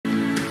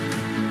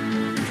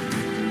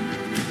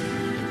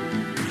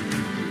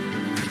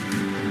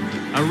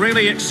A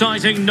really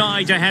exciting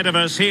night ahead of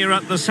us here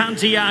at the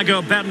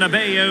Santiago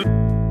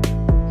Bernabeu.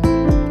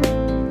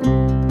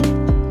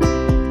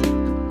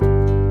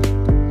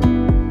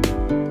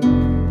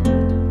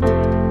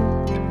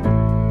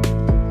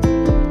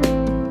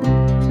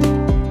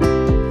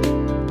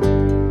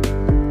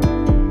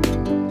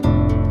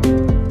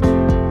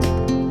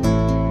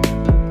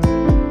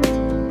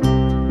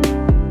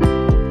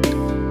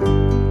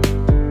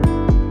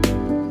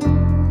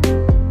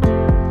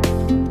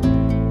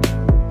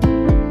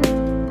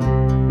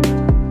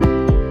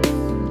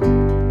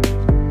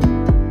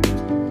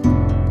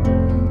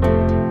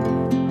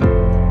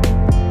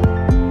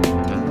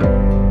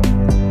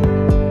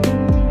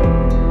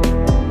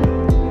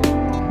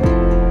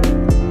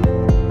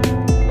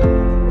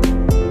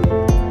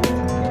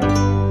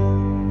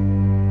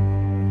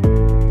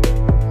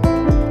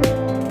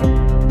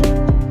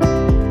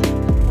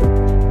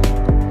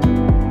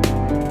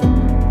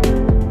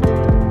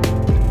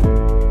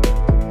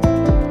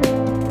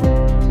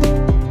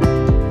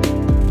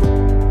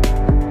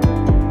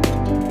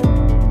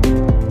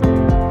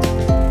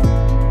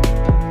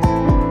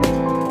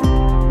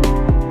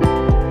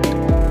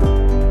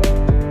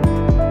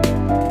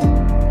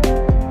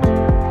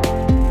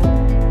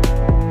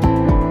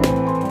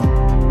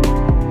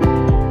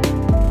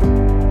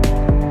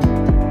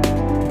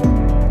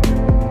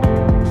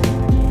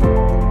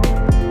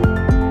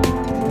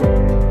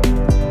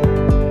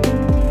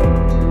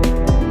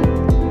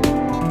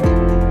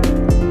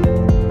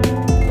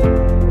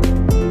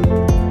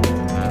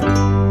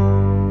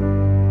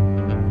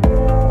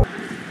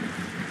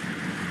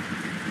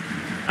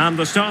 And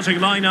the starting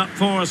lineup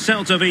for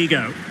Celta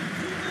Vigo.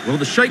 Well,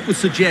 the shape would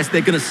suggest they're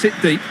going to sit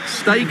deep,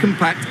 stay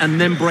compact and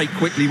then break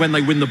quickly when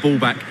they win the ball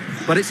back.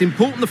 But it's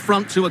important the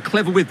front two are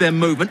clever with their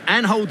movement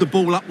and hold the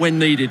ball up when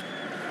needed.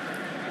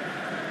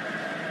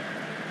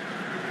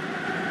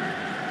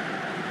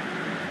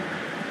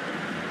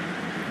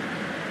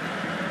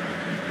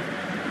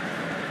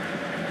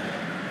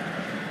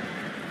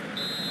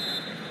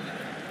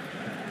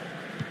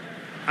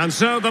 And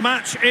so the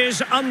match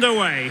is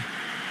underway.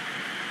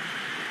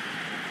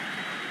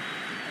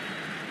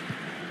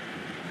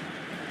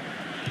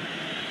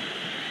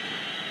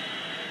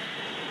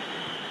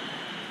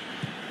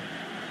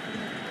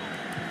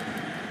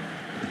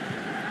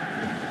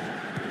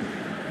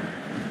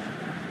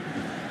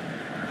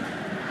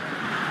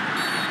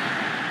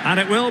 And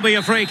it will be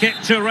a free kick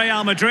to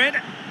Real Madrid.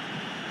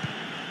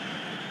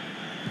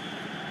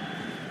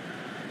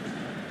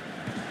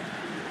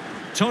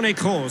 Toni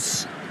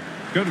Kroos.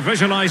 Good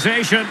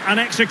visualisation and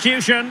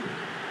execution.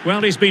 Well,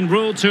 he's been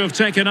ruled to have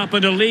taken up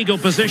an illegal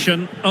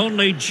position.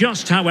 Only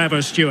just,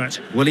 however, Stuart.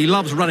 Well, he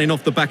loves running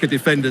off the back of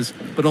defenders.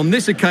 But on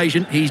this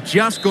occasion, he's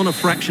just gone a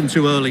fraction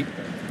too early.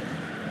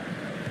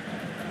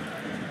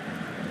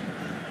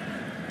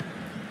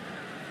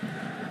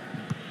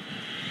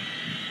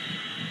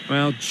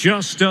 Well,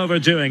 just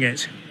overdoing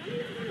it.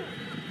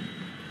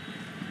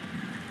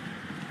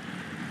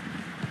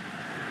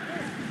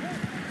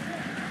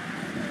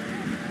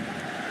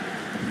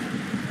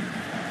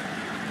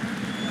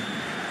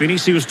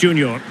 Vinicius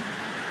Junior.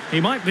 He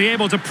might be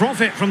able to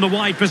profit from the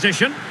wide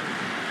position.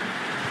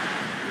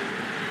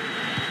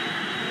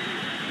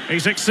 He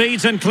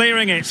succeeds in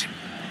clearing it.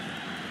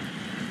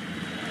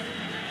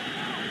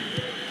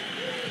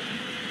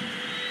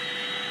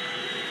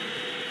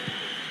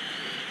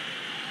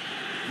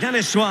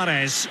 Denis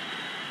Suarez.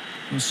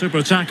 A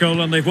super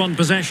tackle and they've won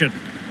possession.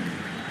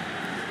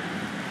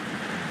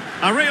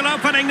 A real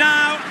opening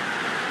now.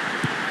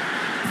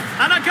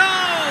 And a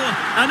goal!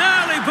 An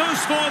early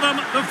boost for them.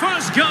 The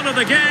first goal of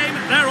the game.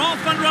 They're off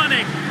and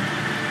running.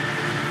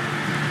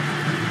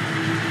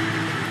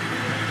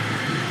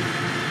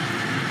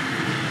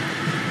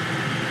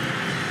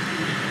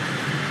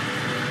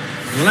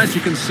 Well, as you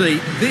can see,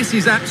 this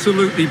is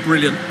absolutely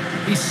brilliant.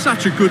 He's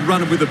such a good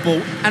runner with the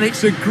ball, and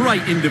it's a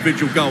great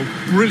individual goal.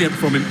 Brilliant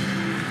from him.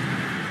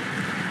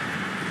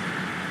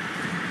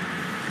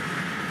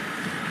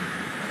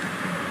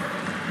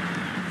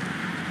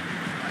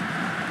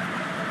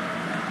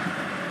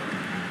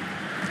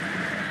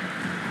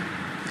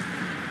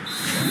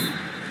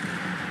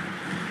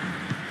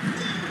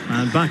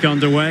 And back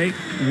underway.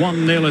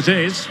 1-0 it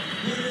is.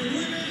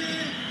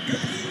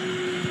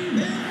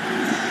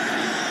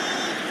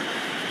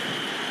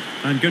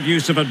 And good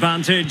use of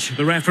advantage.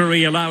 The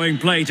referee allowing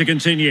play to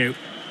continue.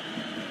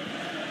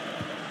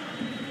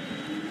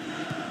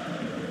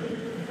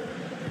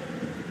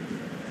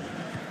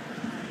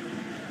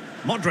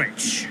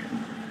 Modric.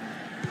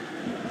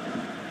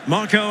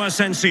 Marco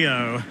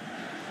Asensio.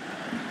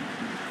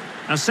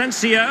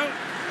 Asensio.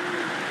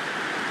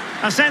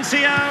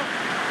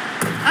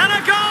 And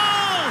a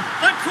goal!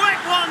 The quick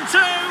 1-2.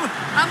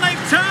 And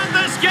they've turned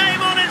this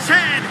game on its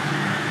head.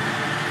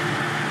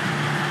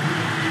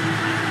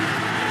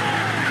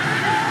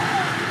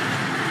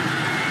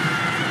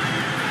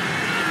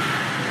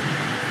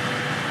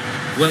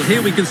 Well,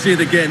 here we can see it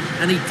again,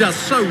 and he does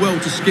so well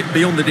to skip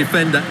beyond the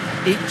defender.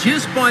 It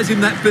just buys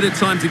him that bit of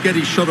time to get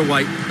his shot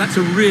away. That's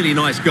a really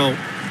nice goal.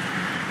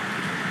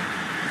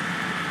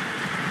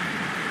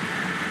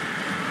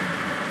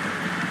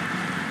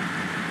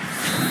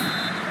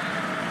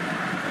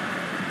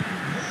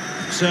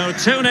 So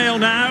 2-0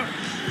 now.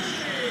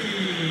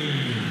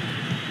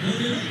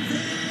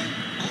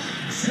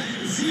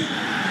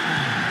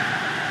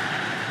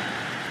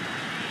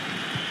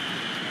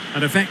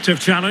 An effective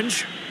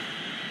challenge.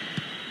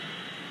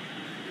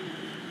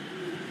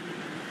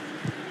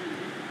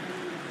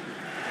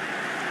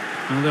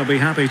 Well, they'll be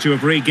happy to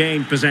have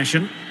regained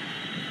possession.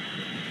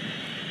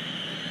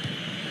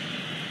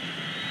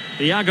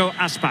 Iago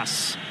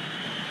Aspas.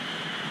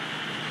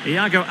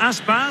 Iago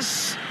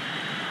Aspas.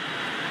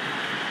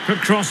 Could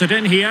cross it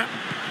in here.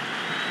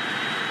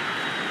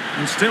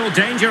 And still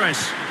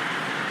dangerous.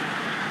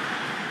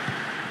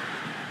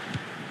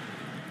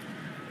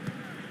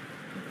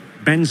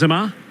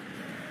 Benzema.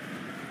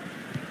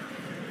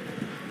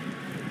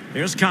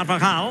 Here's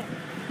Carvajal.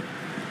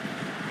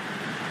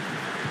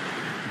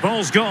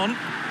 Ball's gone.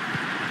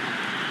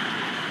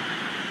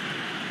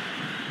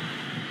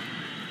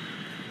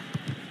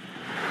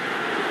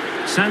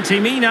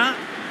 Santimina.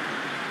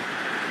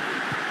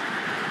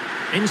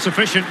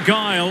 Insufficient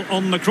guile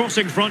on the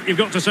crossing front, you've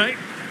got to say.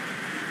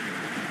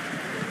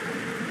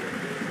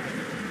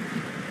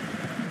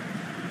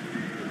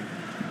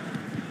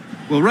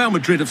 Well, Real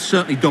Madrid have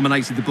certainly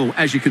dominated the ball,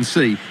 as you can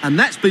see, and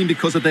that's been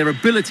because of their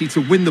ability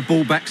to win the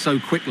ball back so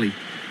quickly.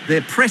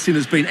 Their pressing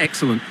has been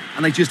excellent,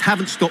 and they just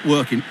haven't stopped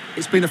working.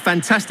 It's been a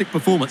fantastic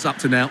performance up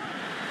to now.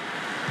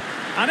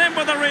 And in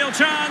with a real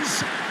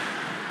chance.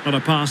 But a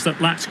pass that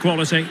lacks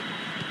quality.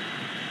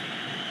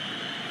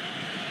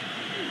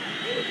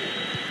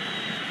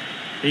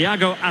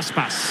 Iago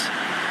Aspas.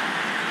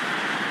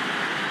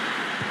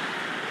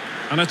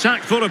 An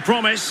attack full of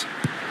promise.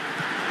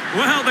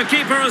 Well, the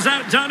keeper has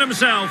outdone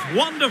himself.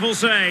 Wonderful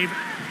save.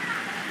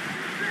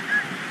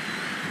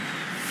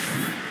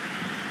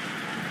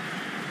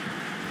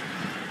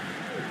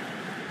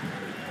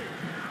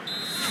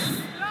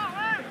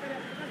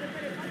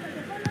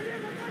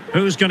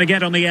 Who's going to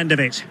get on the end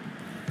of it?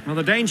 Well,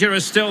 the danger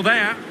is still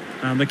there,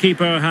 and the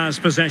keeper has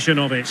possession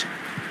of it.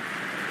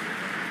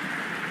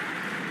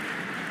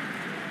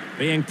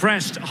 Being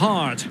pressed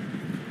hard.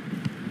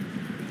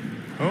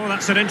 Oh,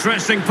 that's an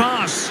interesting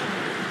pass.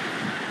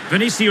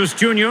 Vinicius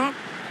Junior.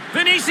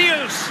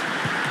 Vinicius!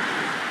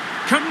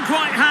 Couldn't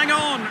quite hang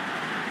on.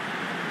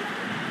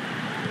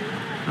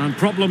 And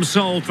problem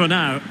solved for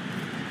now.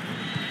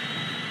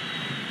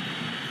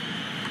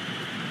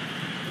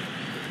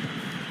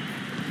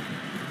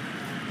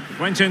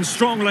 Went in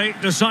strongly,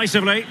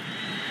 decisively.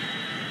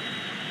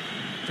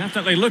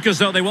 Definitely look as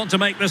though they want to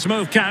make this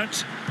move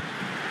count.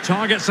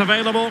 Targets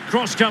available,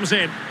 cross comes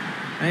in.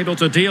 Able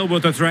to deal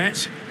with the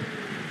threat.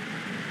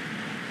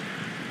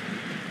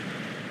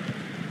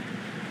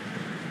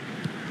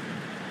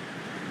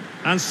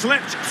 And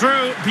slipped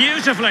through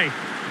beautifully.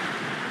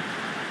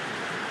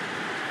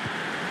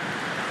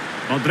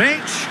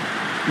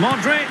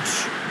 Modric.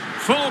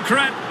 Full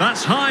credit.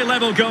 That's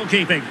high-level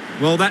goalkeeping.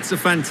 Well, that's a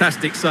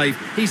fantastic save.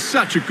 He's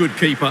such a good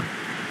keeper.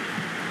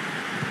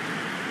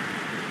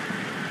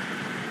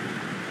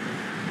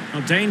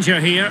 A danger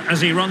here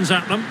as he runs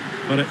at them,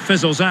 but it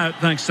fizzles out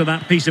thanks to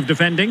that piece of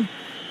defending.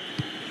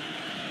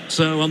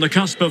 So on the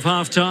cusp of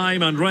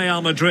half-time and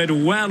Real Madrid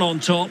well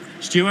on top.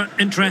 Stuart,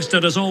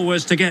 interested as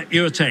always to get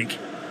your take.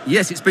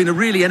 Yes, it's been a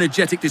really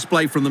energetic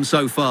display from them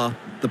so far.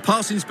 The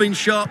passing's been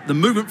sharp, the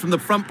movement from the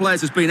front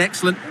players has been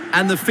excellent,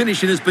 and the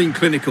finishing has been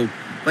clinical.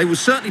 They will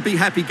certainly be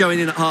happy going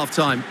in at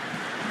half-time.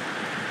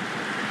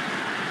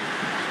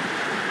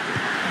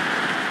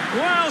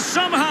 Well,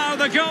 somehow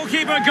the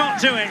goalkeeper got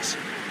to it.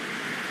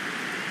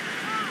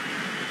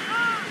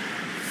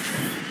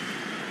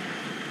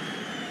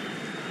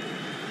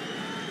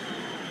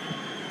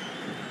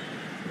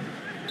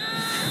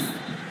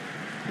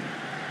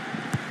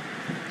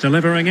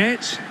 Delivering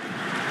it.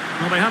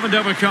 Well, they haven't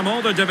overcome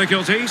all the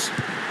difficulties.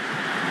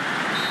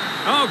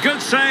 Oh,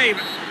 good save.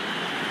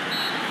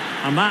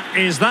 And that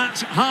is that.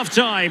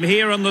 Half-time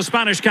here in the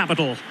Spanish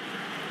capital.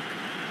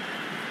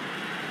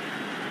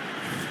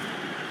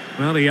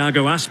 Well,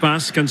 Iago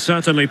Aspas can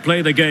certainly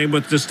play the game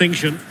with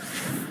distinction.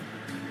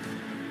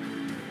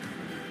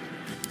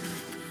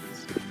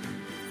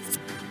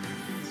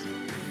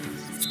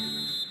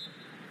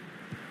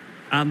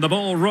 And the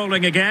ball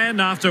rolling again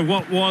after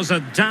what was a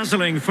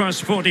dazzling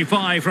first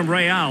 45 from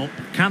Real.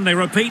 Can they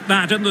repeat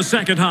that in the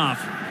second half?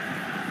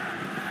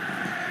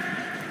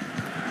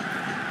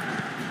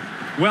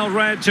 Well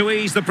read to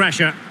ease the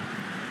pressure.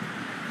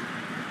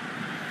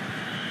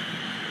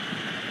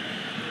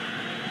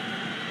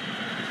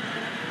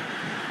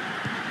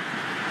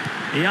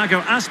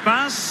 Iago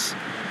Aspas.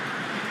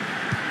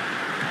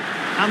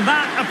 And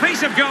that, a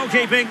piece of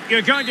goalkeeping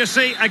you're going to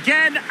see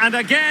again and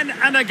again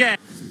and again.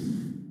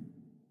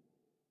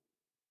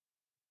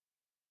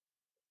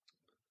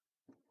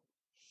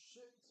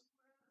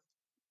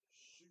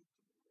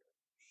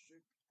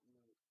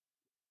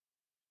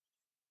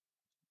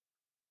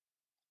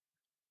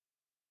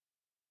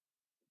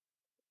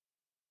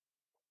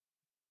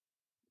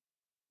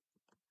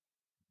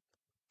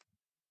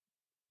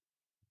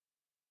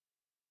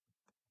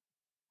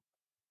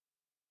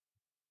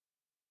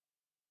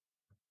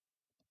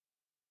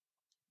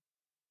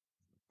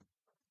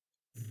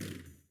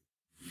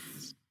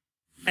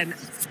 And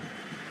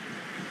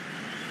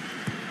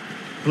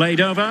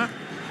played over.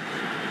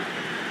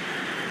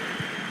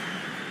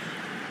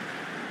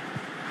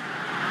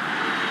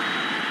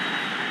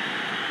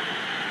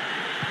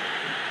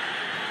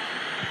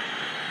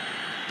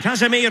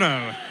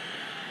 Casemiro.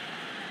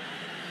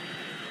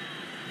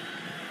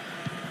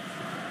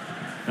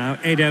 Now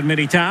Eder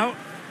Militao.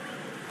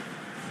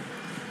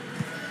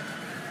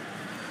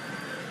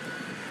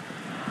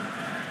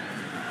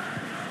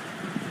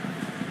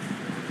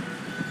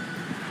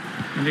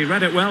 And he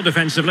read it well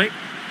defensively.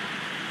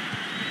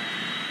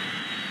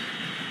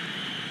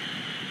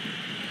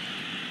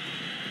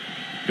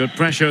 Good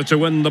pressure to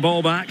win the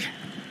ball back.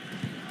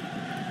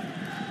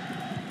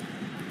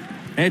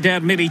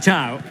 Eder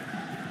Militao.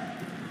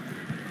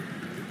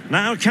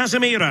 Now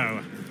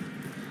Casemiro.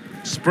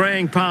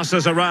 Spraying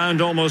passes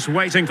around, almost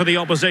waiting for the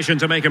opposition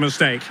to make a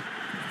mistake.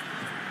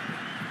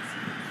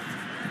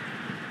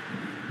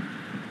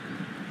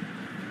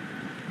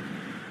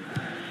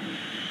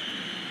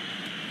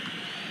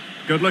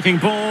 Good looking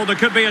ball, there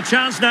could be a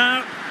chance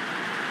now.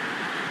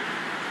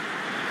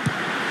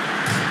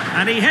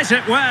 And he hit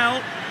it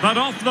well, but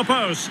off the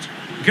post.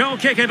 Goal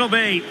kick it'll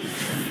be.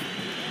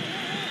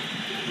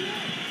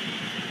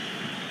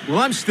 Well,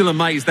 I'm still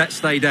amazed that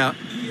stayed out.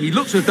 He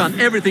looks to have done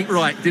everything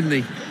right, didn't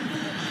he?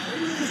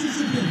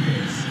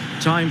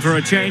 Time for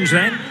a change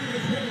then.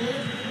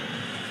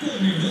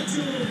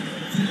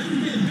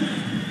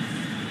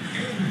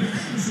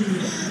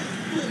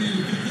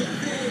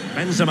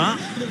 Benzema.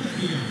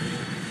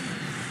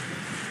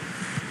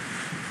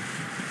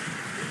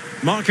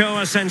 Marco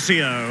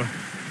Asensio.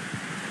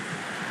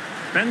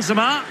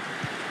 Benzema.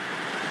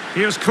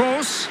 Here's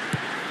Kroos.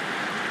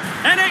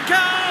 And it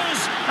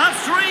goes! A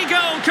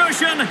 3-goal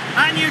cushion,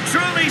 and you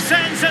truly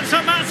sense it's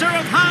a matter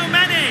of how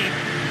many.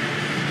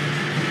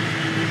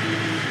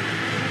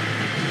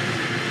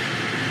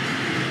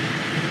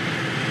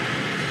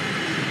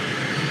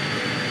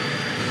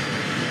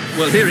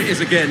 Well, here it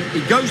is again.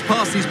 He goes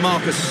past his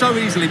marker so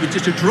easily with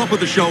just a drop of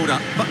the shoulder,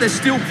 but there's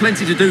still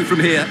plenty to do from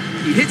here.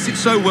 He hits it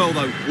so well,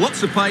 though.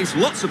 Lots of pace,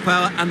 lots of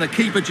power, and the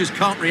keeper just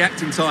can't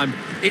react in time.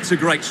 It's a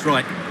great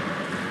strike.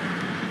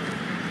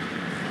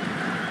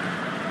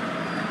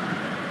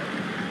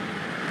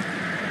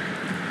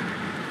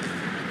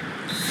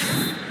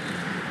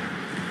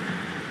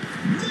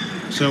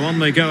 So on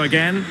they go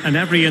again, and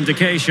every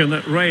indication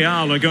that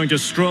Real are going to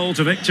stroll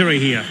to victory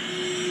here.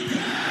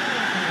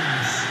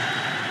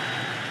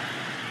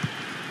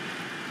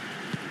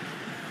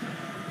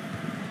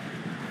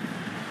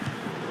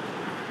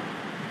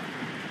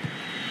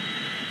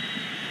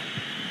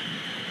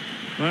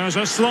 There's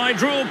a slide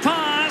rule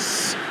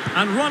pass,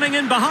 and running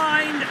in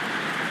behind.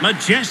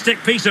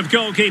 Majestic piece of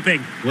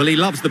goalkeeping. Well, he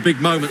loves the big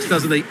moments,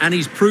 doesn't he? And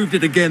he's proved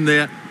it again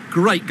there.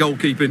 Great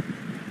goalkeeping.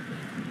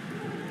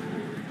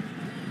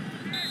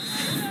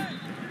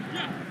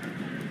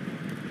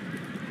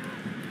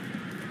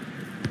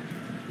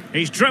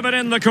 He's driven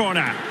in the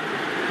corner.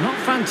 Not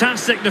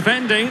fantastic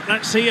defending.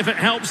 Let's see if it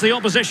helps the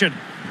opposition.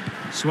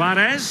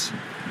 Suarez.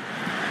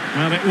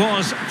 Well, it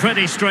was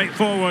pretty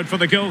straightforward for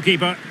the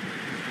goalkeeper.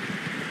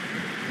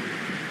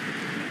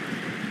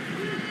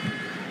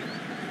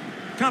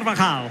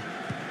 Carvajal.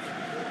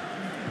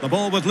 The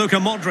ball with Luka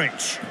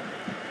Modric.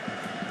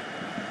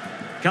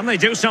 Can they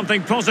do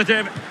something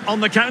positive on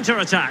the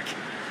counter-attack?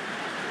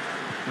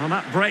 Well,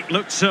 that break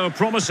looked so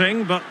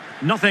promising, but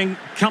nothing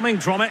coming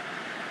from it.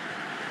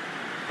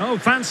 Oh,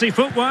 fancy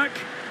footwork.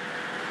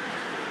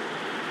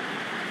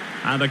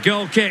 And the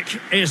goal kick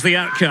is the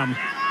outcome.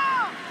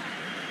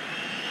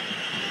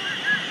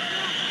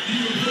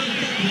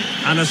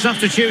 And a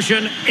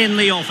substitution in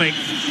the offing.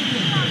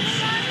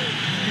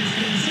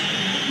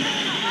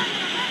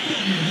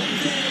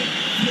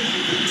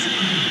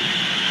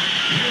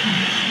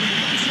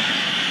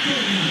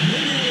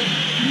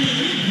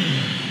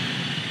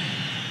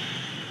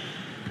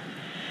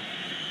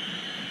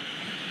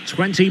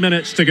 Twenty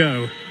minutes to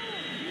go.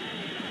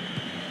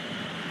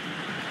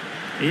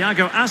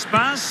 Iago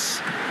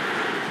Aspas.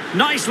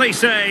 Nicely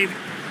saved.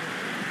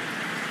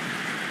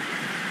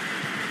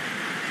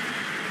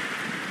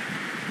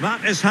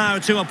 That is how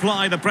to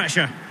apply the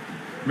pressure.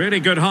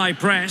 Really good high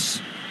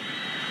press.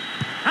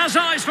 Has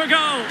eyes for goal.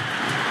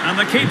 And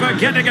the keeper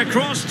getting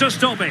across to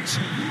stop it.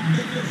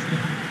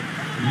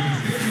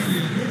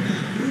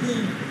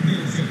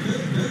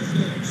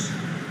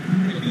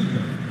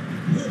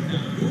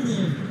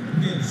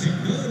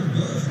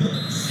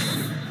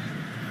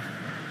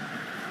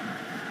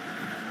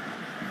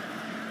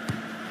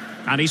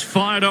 And he's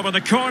fired over the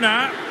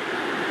corner.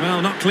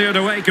 Well, not cleared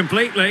away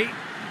completely.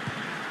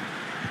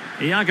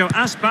 Iago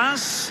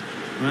Aspas.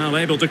 Well,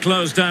 able to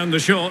close down the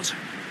shot.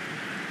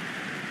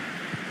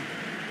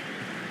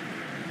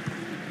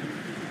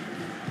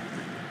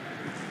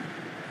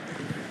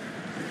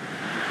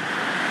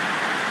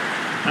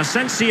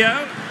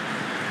 Asensio.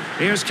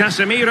 Here's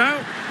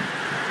Casemiro.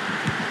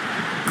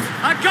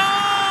 A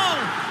goal!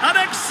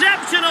 An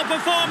exceptional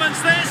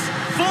performance this.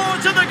 4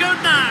 to the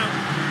good now.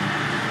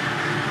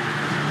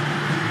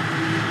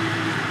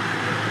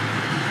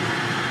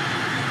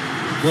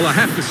 Well, I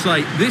have to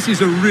say, this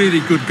is a really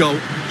good goal.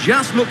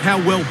 Just look how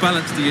well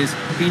balanced he is.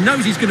 He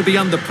knows he's going to be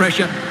under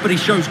pressure, but he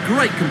shows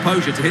great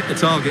composure to hit the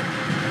target.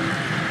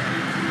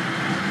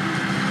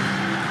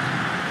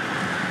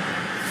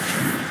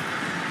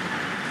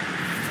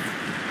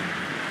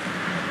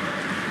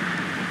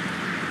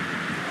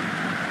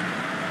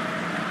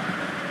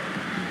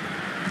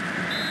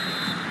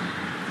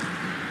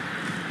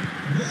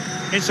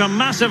 It's a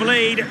massive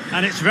lead,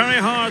 and it's very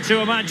hard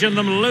to imagine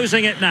them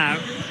losing it now.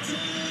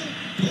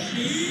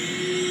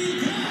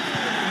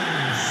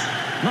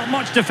 Not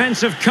much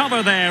defensive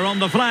cover there on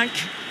the flank.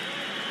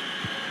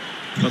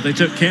 But they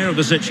took care of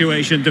the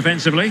situation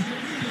defensively.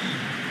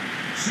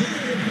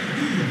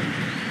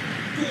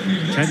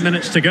 10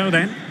 minutes to go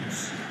then.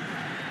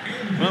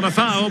 Well, a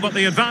foul, but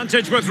the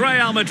advantage with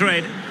Real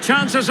Madrid.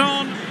 Chances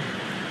on.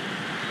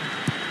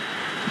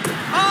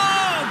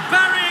 Oh,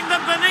 burying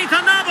them beneath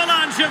an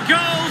avalanche of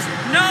goals.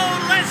 No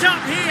let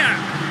up here.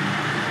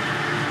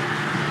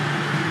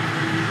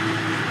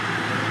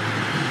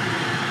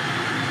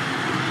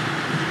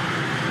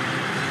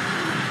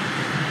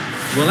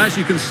 Well, as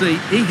you can see,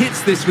 he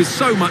hits this with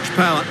so much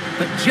power,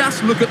 but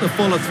just look at the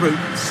follow-through.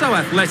 So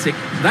athletic.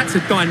 That's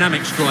a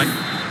dynamic strike.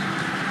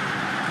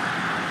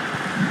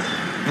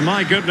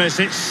 My goodness,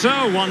 it's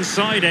so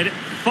one-sided.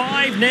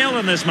 5-0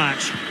 in this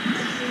match.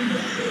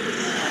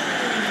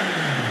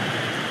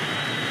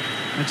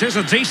 It is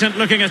a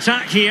decent-looking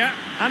attack here,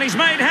 and he's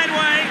made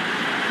headway.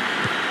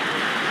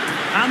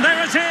 And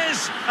there it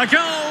is, a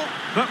goal.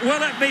 But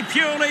will it be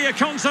purely a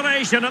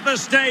consolation at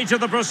this stage of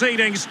the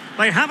proceedings?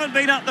 They haven't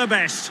been at their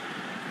best.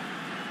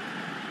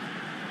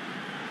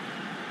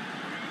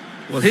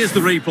 Well, here's the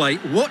replay.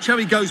 Watch how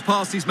he goes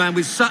past his man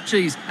with such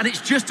ease, and it's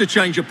just a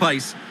change of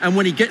pace. And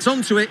when he gets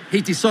onto it,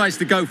 he decides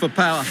to go for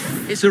power.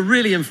 It's a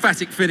really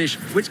emphatic finish,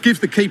 which gives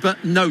the keeper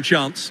no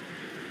chance.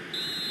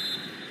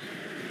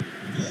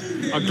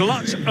 A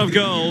glut of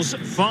goals.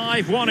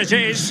 5-1 it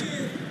is.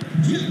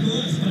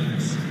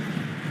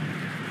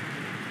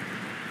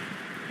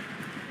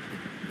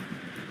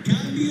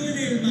 Cambio en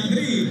el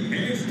Madrid.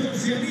 Esto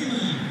se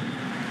anima.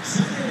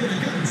 Sale de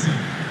la cancha.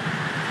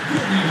 Con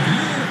el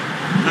 10.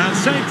 And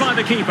saved by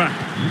the keeper.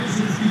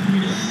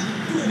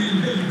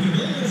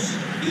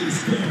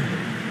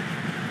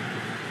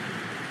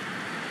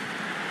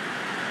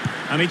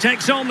 And he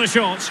takes on the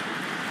shot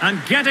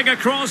and getting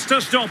across to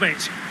stop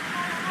it.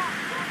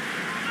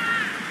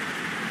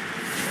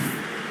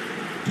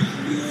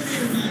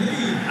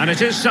 And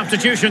it is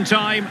substitution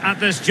time at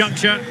this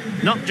juncture,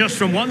 not just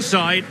from one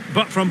side,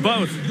 but from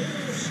both.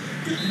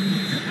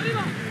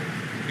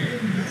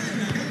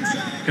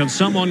 Can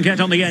someone get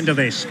on the end of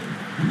this?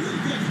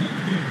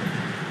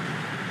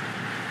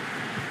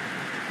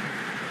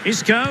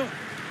 Isco,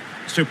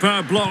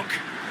 superb block,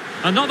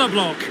 another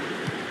block.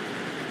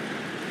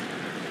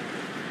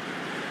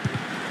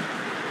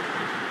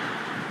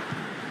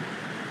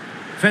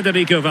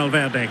 Federico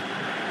Valverde.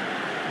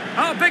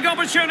 Oh, big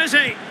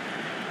opportunity.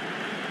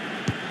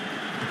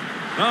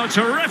 Oh,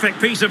 terrific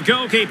piece of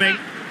goalkeeping.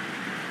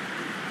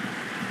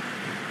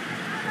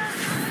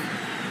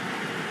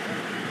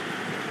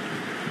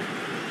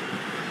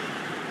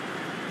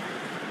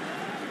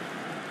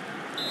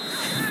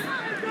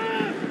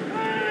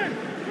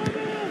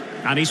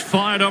 And he's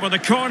fired over the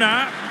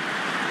corner.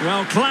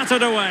 Well,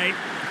 clattered away.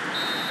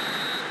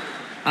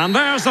 And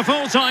there's the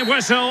full-time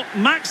whistle.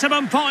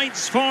 Maximum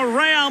points for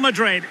Real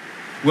Madrid.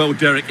 Well,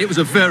 Derek, it was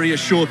a very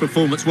assured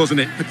performance,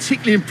 wasn't it?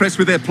 Particularly impressed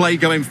with their play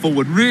going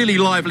forward. Really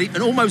lively and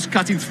almost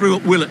cutting through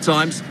at will at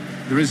times.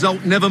 The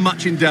result never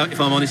much in doubt,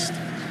 if I'm honest.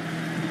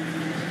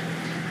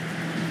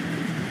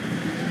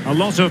 A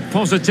lot of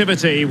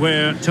positivity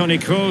where Toni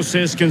Kroos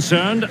is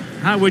concerned.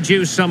 How would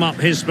you sum up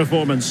his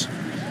performance?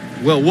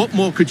 Well, what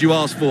more could you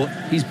ask for?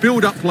 His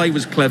build-up play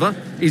was clever,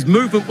 his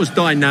movement was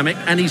dynamic,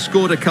 and he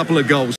scored a couple of goals.